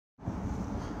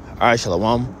All right,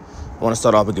 Shalom. I want to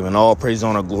start off by giving all praise,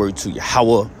 honor, glory to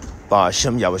Yahweh,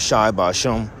 Ba'ashem, Yahushai,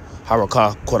 Ba'ashem,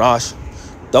 Harakah, Kodash.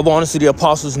 Double honor to the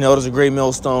apostles and elders of Great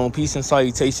Millstone. Peace and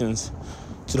salutations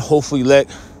to the hopeful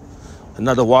elect.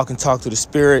 Another walk and talk to the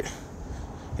Spirit.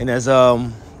 And as,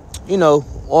 on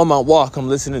my walk, I'm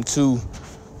listening to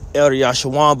Elder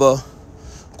Yashawamba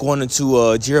going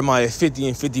into Jeremiah 50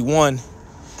 and 51.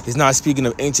 It's not speaking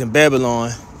of ancient Babylon.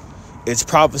 It's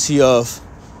prophecy of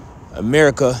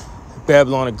America,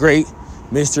 Babylon the Great,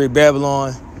 Mystery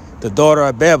Babylon, the daughter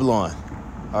of Babylon.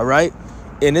 All right.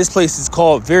 And this place is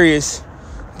called various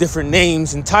different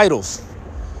names and titles.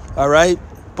 All right.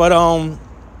 But I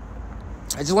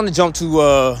just want to jump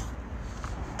to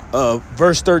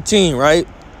verse 13, right?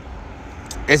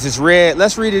 As it's read,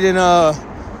 let's read it in I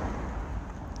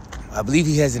believe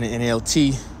he has it in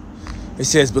NLT. It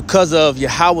says, because of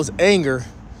Yahweh's anger,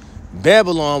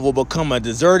 Babylon will become a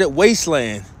deserted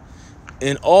wasteland,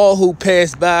 and all who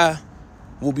pass by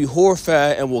will be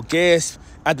horrified and will gasp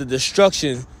at the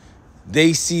destruction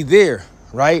they see there.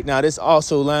 Right? Now, this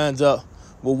also lines up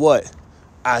with what?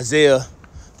 Isaiah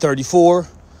 34,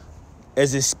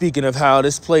 as it's speaking of how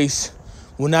this place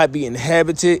will not be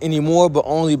inhabited anymore, but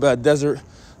only by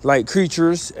desert-like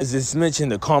creatures, as it's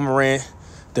mentioned, the cormorant,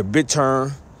 the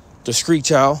bittern, the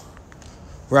screech owl.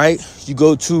 Right? You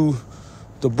go to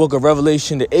the book of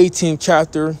Revelation, the 18th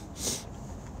chapter,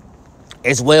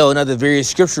 as well, and other various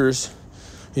scriptures,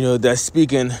 that's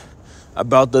speaking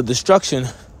about the destruction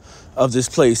of this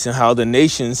place and how the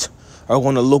nations are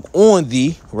going to look on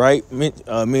thee, right?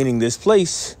 Meaning this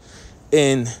place,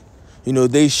 and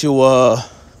they shall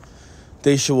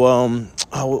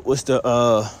what's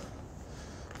the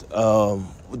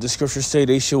what the scriptures say?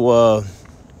 They shall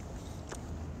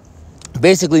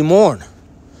basically mourn.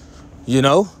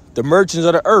 The merchants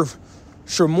of the earth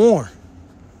shall mourn.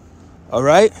 All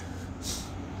right.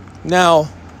 Now,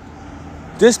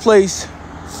 this place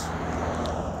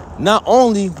not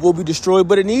only will be destroyed,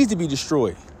 but it needs to be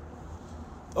destroyed.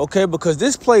 Okay, because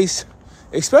this place,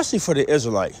 especially for the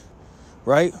Israelite,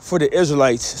 right? For the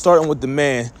Israelites, starting with the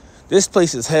man, this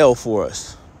place is hell for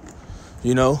us,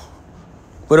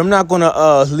 But I'm not going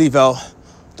to leave out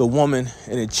the woman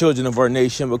and the children of our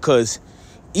nation, because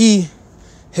he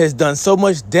has done so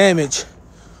much damage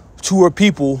to our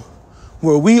people,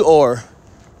 where we are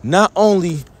not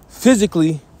only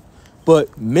physically,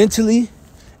 but mentally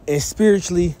and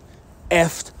spiritually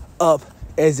effed up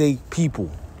as a people.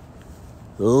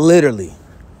 Literally.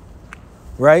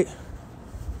 Right?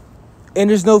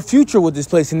 And there's no future with this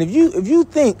place. And if you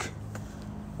think,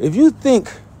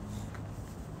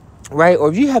 right, or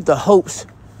if you have the hopes,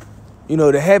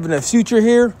 to having a future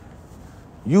here,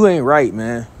 you ain't right,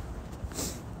 man.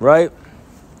 Right?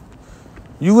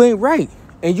 You ain't right.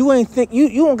 And you ain't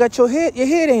you don't got your head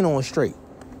ain't on straight.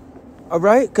 All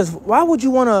right? Because why would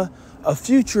you want a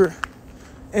future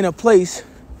in a place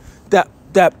that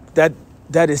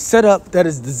is set up, that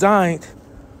is designed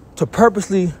to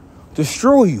purposely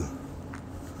destroy you?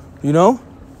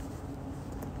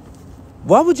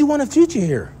 Why would you want a future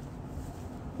here?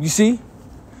 You see?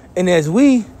 And as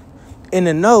we in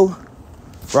the know,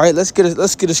 right? Let's get a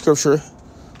scripture.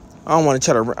 I don't want to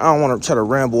try to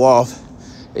ramble off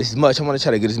as much. I want to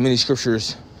try to get as many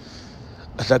scriptures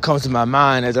that comes to my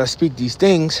mind as I speak these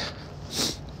things.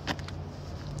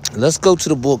 Let's go to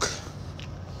the book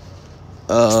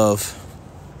of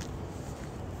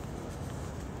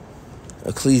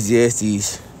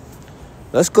Ecclesiastes.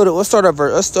 Let's start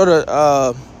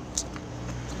at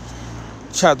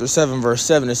chapter 7, verse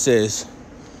 7. It says,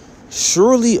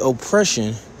 surely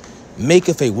oppression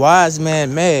maketh a wise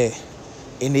man mad,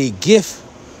 and a gift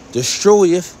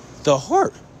destroyeth the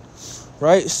heart.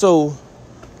 Right? So,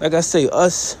 like I say,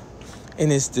 us in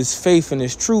this faith and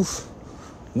this truth,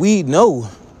 we know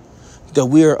that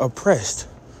we are oppressed.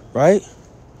 Right?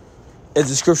 As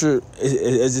the scripture,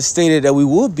 as it stated that we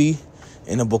would be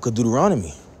in the book of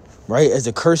Deuteronomy. Right? As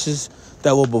the curses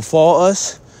that will befall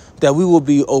us, that we will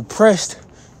be oppressed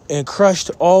and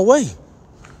crushed alway.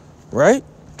 Right?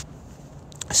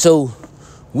 So,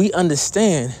 we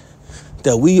understand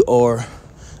that we are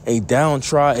a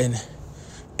downtrodden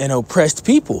and oppressed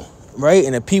people, right?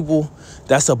 And a people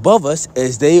that's above us,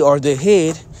 as they are the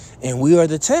head and we are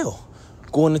the tail.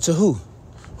 Going into who?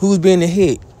 Who's being the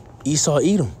head? Esau,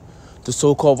 Edom, the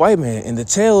so-called white man. And the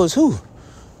tail is who?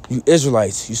 You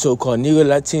Israelites, you so-called Negro,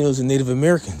 Latinos, and Native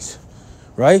Americans,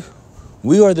 right?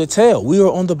 We are the tail. We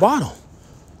are on the bottom,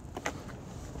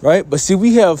 right? But see,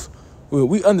 we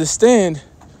understand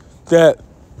that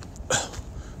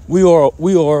we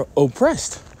are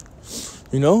oppressed,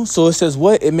 So it says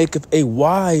what? It maketh a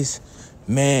wise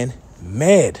man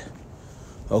mad.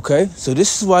 Okay, so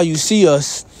this is why you see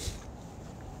us,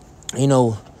 we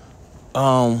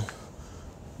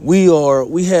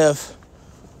have,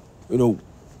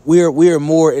 we are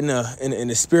more in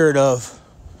the spirit of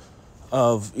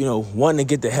wanting to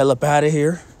get the hell up out of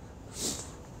here.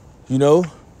 We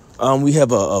have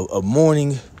a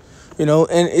morning,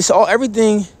 and it's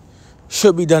everything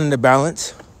should be done in the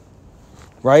balance,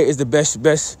 right? It's the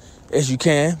best as you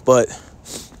can, but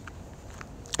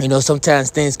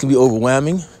sometimes things can be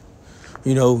overwhelming.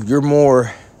 You're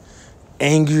more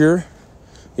angrier,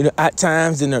 at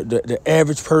times than the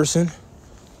average person.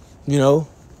 You're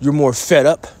more fed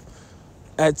up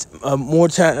at more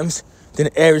times than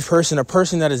the average person. A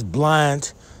person that is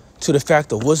blind to the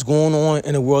fact of what's going on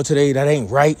in the world today that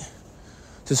ain't right.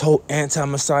 This whole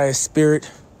anti-Messiah spirit,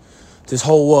 this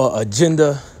whole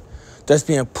agenda that's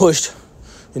being pushed,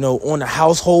 on the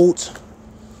households,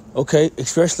 okay,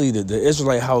 especially the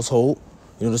Israelite household,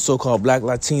 the so-called Black,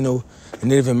 Latino, and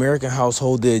Native American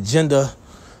household, the agenda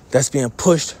that's being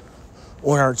pushed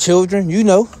on our children,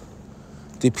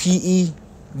 the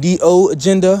PEDO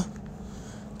agenda,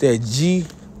 the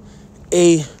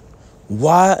GAY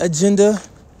agenda,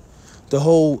 the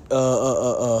whole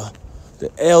the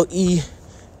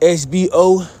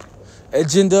LESBO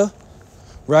agenda,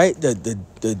 right? The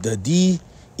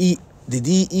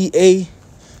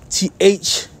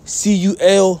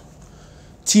DEATHCULTURE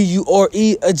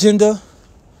agenda,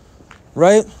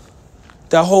 right?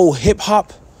 That whole hip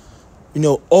hop,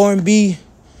 R&B,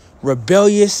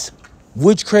 rebellious,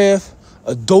 witchcraft,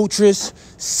 adulterous,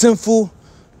 sinful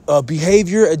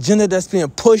behavior agenda that's being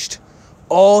pushed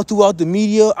all throughout the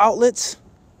media outlets,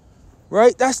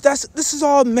 right? This is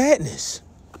all madness,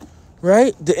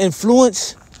 right? The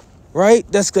influence, right?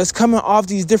 That's coming off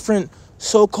these different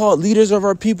so-called leaders of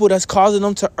our people that's causing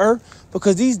them to err,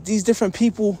 because these different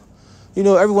people,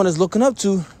 everyone is looking up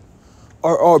to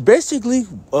are basically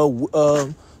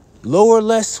lower or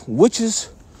less witches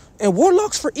and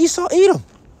warlocks for Esau Edom,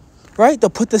 right? To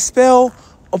put the spell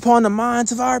upon the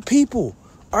minds of our people,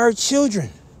 our children.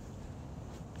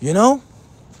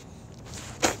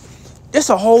 It's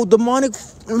a whole demonic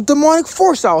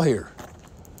force out here.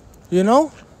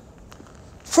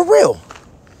 For real.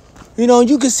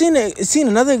 You can see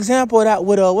another example of that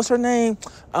with what's her name?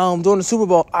 During the Super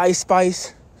Bowl, Ice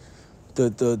Spice,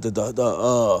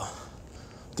 the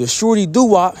Shorty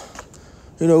Doo-Wop,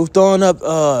 throwing up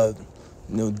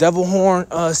devil horn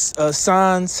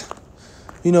signs,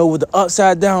 with the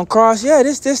upside down cross. Yeah,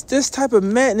 this type of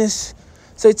madness,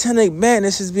 satanic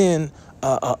madness, is being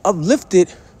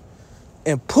uplifted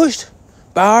and pushed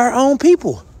by our own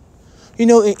people.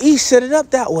 And he set it up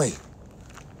that way.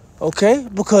 Okay?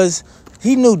 Because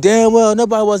he knew damn well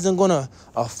nobody wasn't gonna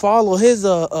follow his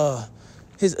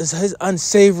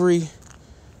unsavory,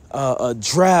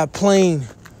 dry, plain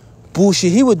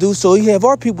bullshit he would do. So he have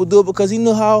our people do it because he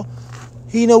knew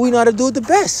we know how to do it the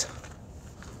best.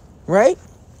 Right?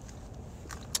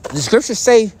 The scriptures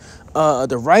say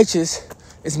the righteous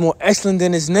is more excellent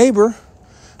than his neighbor,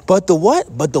 but the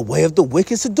what? But the way of the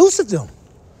wicked seduceth them.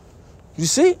 You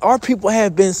see, our people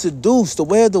have been seduced. The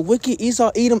way of the wicked,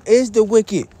 Esau Edom, is the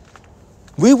wicked.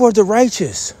 We were the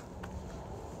righteous.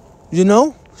 We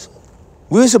were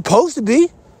supposed to be.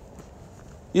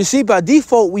 You see, by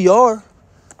default, we are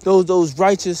those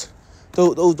righteous,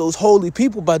 those holy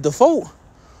people by default.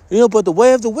 But the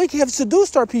way of the wicked have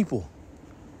seduced our people.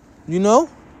 Because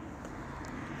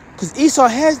Esau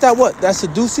has that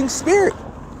seducing spirit.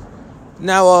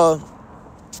 Now,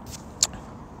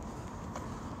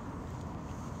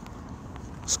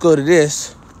 let's go to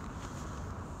this.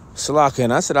 Salaka,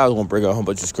 and I said I was going to bring out a whole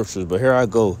bunch of scriptures, but here I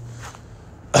go.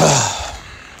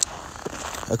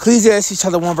 Ecclesiastes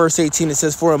chapter 1, verse 18, it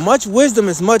says, "For much wisdom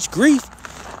is much grief,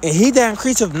 and he that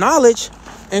increaseth knowledge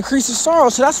increases sorrow."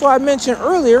 So that's why I mentioned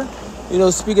earlier,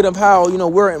 speaking of how,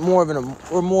 we're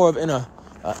more of in a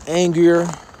angrier,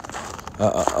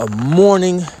 a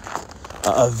mourning,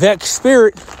 a vexed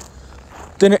spirit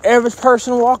than the average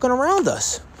person walking around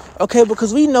us. Okay,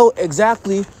 because we know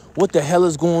exactly what the hell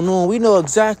is going on. We know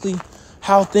exactly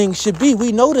how things should be.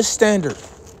 We know the standard.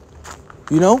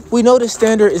 We know the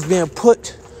standard is being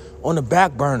put on the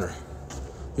back burner.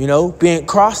 Being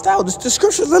crossed out. The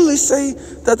scriptures literally say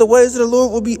that the ways of the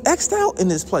Lord will be X'd out in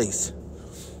this place.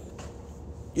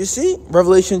 You see?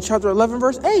 Revelation chapter 11,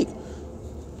 verse 8.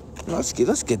 Let's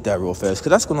get that real fast,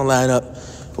 because that's going to line up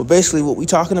with basically what we're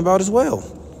talking about as well.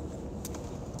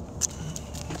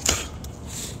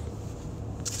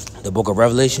 The book of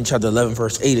Revelation chapter 11,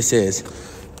 verse 8, it says,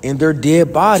 "And their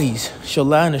dead bodies shall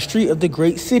lie in the street of the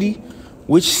great city,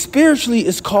 which spiritually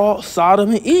is called Sodom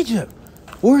and Egypt."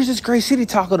 Where is this great city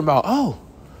talking about? Oh,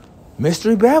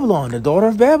 Mystery Babylon, the daughter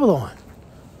of Babylon.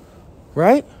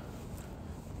 Right?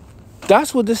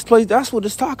 That's what this place, that's what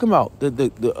it's talking about.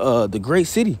 The great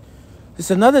city. It's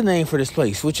another name for this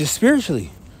place, which is spiritually.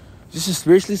 This is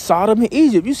spiritually Sodom and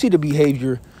Egypt. You see the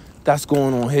behavior that's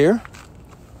going on here.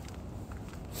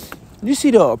 You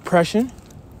see the oppression.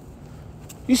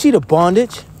 You see the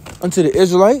bondage unto the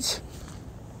Israelites.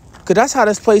 Because that's how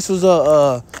this place was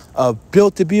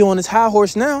built to be on its high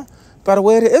horse now, by the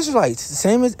way of the Israelites. The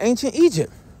same as ancient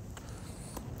Egypt.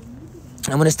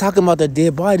 And when it's talking about the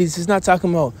dead bodies, it's not talking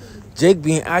about Jake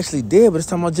being actually dead, but it's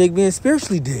talking about Jake being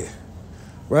spiritually dead.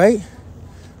 Right?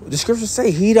 The scriptures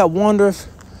say, he that wandereth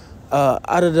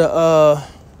out of the,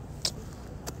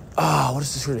 what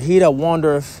is the scripture? He that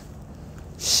wandereth,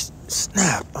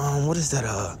 snap, what is that,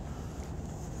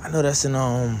 I know that's in,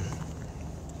 of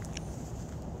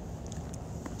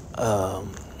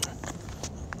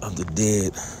the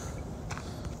dead.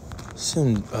 It's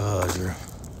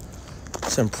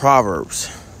in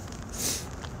Proverbs.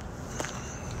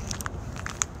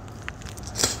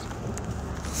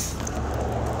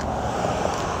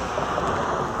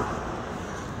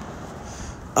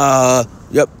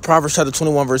 Proverbs chapter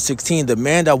 21, verse 16. The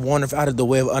man that wandereth out of the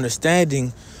way of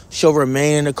understanding shall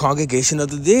remain in the congregation of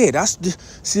the dead.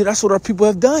 That's what our people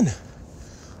have done.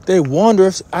 They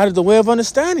wandereth out of the way of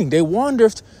understanding. They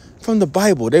wandereth from the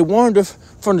Bible. They wandereth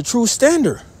from the true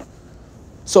standard.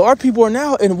 So our people are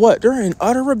now in what? They're in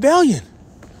utter rebellion.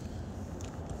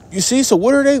 You see, so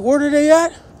where are they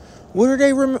at? Where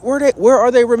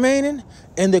are they remaining?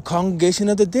 In the congregation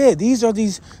of the dead. These are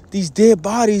these dead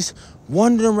bodies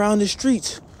wandering around the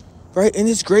streets, right, in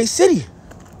this great city.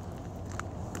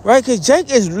 Right? Because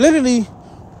Jake is literally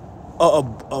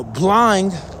a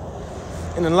blind,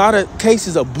 in a lot of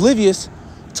cases oblivious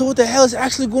to what the hell is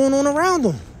actually going on around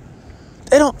them.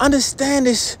 They don't understand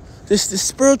this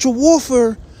spiritual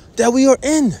warfare that we are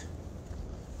in.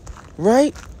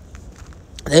 Right?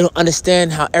 They don't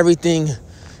understand how everything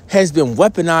has been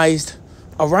weaponized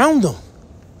around them.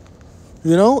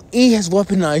 You know, he has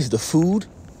weaponized the food.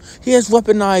 He has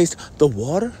weaponized the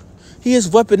water. He has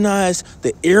weaponized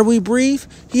the air we breathe.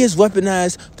 He has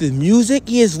weaponized the music.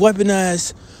 He has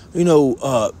weaponized,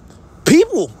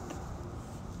 people.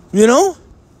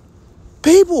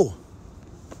 People.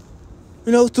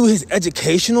 Through his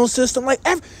educational system.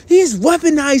 He has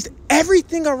weaponized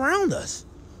everything around us.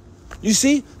 You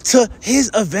see, to his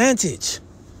advantage.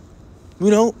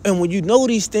 And when you know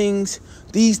these things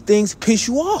piss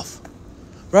you off.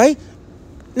 Right?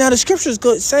 Now the scriptures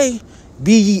say,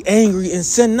 be ye angry and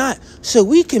sin not. So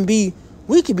we can be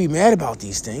mad about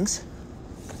these things.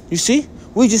 You see?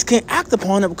 We just can't act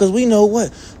upon it because we know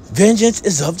what? Vengeance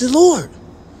is of the Lord.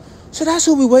 So that's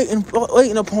what we're waiting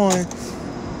upon,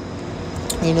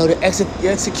 to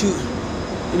execute,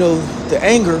 the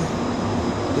anger,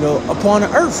 upon the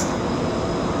earth.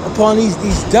 Upon these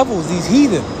devils, these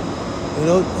heathen,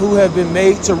 who have been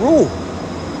made to rule.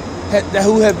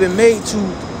 Who have been made to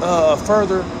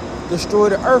further destroy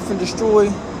the earth and destroy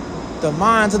the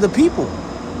minds of the people,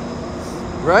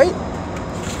 right?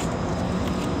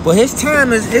 But his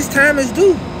time is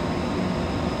due.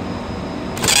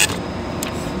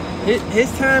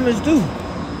 His time is due.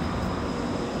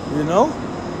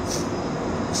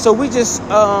 So we just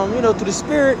through the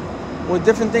Spirit, when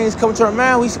different things come to our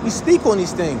mind, we speak on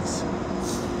these things,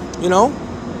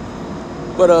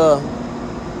 But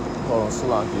hold on,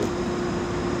 Salakia.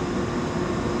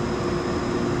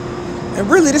 And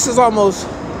really, this is almost,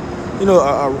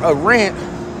 a rant.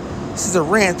 This is a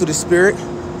rant through the Spirit,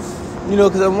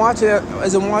 because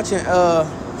as I'm watching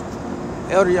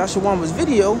Elder Yashawama's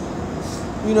video,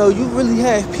 you really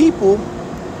have people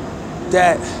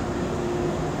that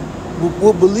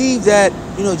will believe that,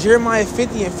 Jeremiah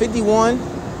 50 and 51,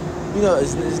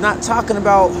 is not talking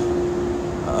about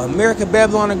America,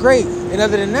 Babylon the Great. And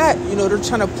other than that, they're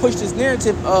trying to push this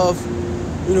narrative of,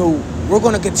 we're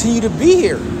going to continue to be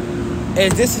here.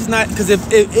 And this is not, because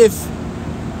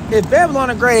if Babylon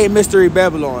the Great ain't Mystery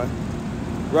Babylon,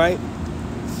 right?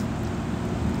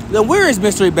 Then where is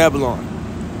Mystery Babylon?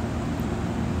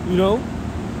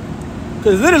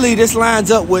 Because literally this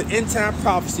lines up with end time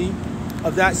prophecy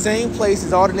of that same place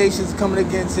as all the nations coming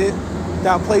against it,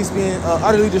 that place being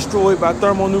utterly destroyed by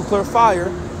thermonuclear fire,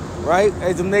 right?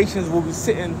 As the nations will be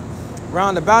sitting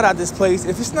round about at this place.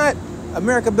 If it's not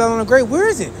America, Babylon the Great, where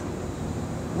is it?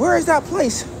 Where is that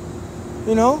place?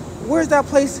 Where's that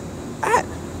place at?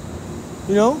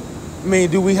 Do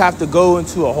we have to go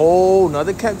into a whole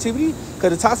nother captivity?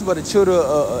 Because it talks about the children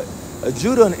of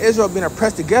Judah and Israel being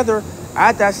oppressed together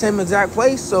at that same exact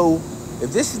place. So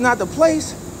if this is not the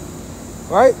place,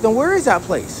 right, then where is that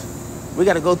place? We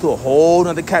got to go through a whole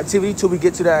nother captivity till we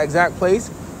get to that exact place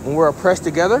when we're oppressed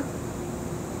together.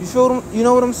 You feel them? You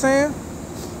know what I'm saying?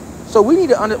 So we need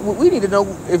to know,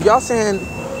 if y'all saying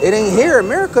it ain't here in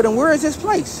America, then where is this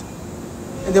place?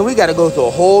 And then we got to go through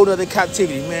a whole nother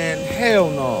captivity, man. Hell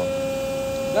no.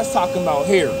 Let's talk about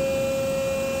here.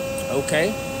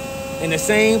 Okay? In the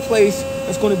same place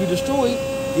that's going to be destroyed,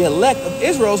 the elect of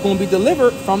Israel is going to be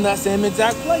delivered from that same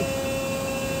exact place.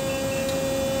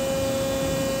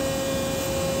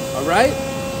 All right?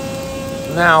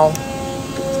 Now,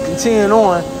 continuing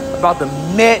on about the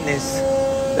madness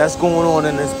that's going on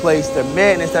in this place, the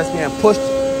madness that's being pushed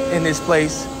in this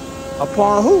place,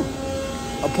 upon who?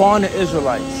 Upon the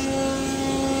Israelites.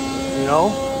 You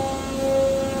know?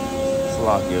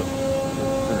 Salakia.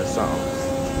 Finish something.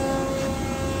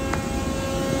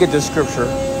 Get this scripture.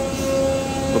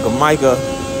 Book of Micah.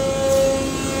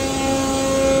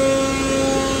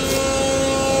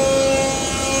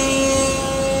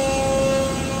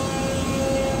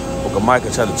 Book of Micah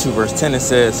chapter 2 verse 10, it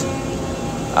says,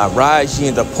 "Arise ye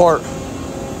and depart,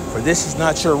 for this is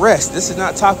not your rest." This is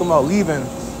not talking about leaving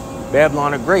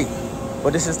Babylon the Great,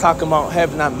 but this is talking about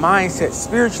having that mindset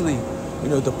spiritually, you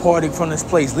know, departing from this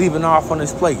place, leaving off from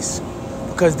this place,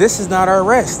 because this is not our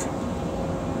rest.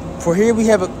 For here we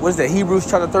have what is that? Hebrews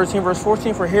chapter 13 verse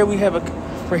 14. For here we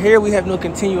have no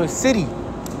continuous city,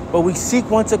 but we seek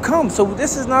one to come. So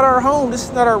this is not our home. This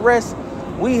is not our rest.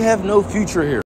 We have no future here.